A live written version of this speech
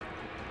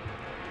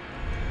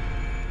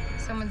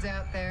Someone's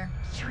out there.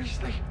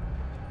 Seriously?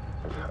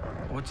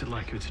 What's it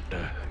like? Is it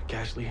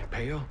ghastly,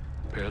 pale,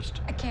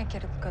 pissed? I can't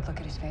get a good look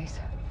at his face.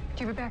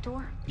 Do you have a back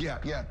door?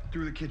 Yeah,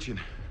 through the kitchen.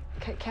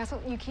 Okay,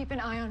 Castle, you keep an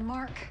eye on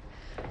Mark.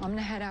 I'm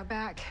gonna head out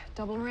back,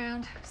 double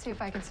around, see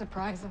if I can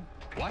surprise him.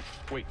 What?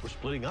 Wait, we're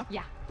splitting up?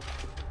 Yeah.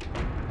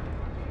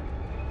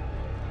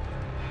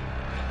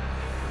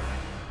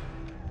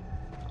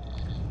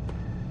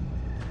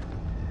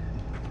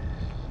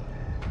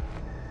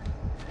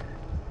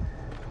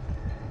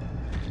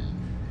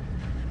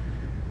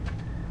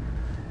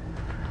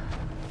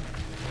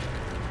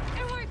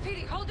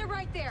 NYPD, hold it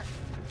right there.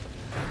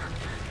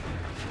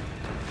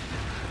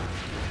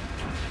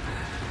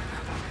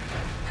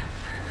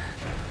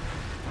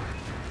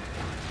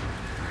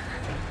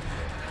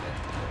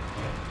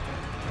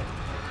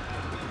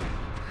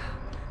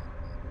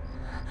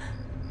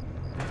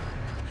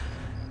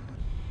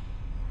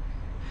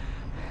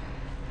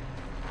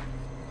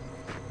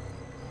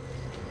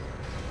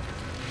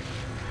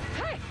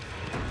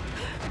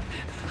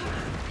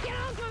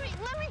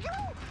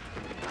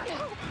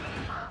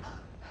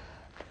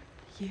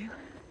 You?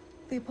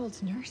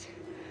 Leopold's nurse?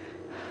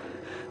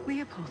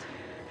 Leopold.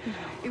 No.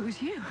 It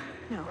was you.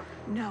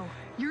 No.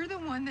 You're the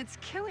one that's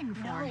killing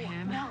for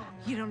him. No,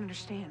 you don't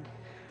understand.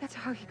 That's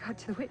how he got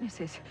to the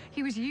witnesses.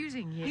 He was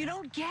using you. You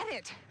don't get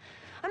it.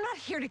 I'm not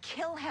here to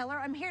kill Heller.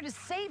 I'm here to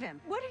save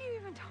him. What are you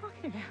even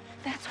talking about?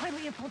 That's why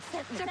Leopold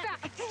sent me. Step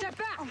back! Step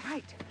back! All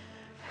right.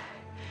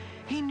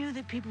 He knew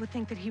that people would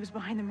think that he was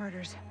behind the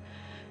murders.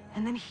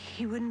 And then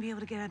he wouldn't be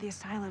able to get out of the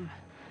asylum.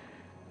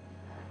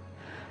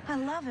 I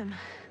love him.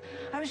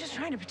 I was just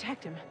trying to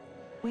protect him.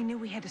 We knew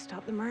we had to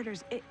stop the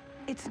murders.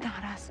 It's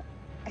not us.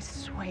 I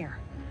swear.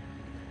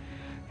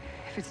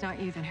 If it's not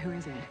you, then who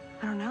is it?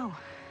 I don't know.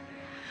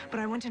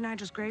 But I went to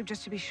Nigel's grave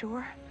just to be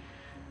sure.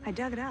 I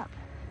dug it up.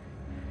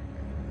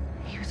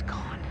 He was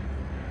gone.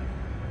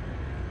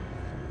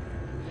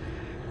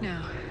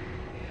 No.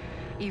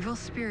 Evil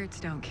spirits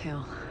don't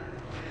kill.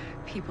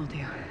 People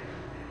do.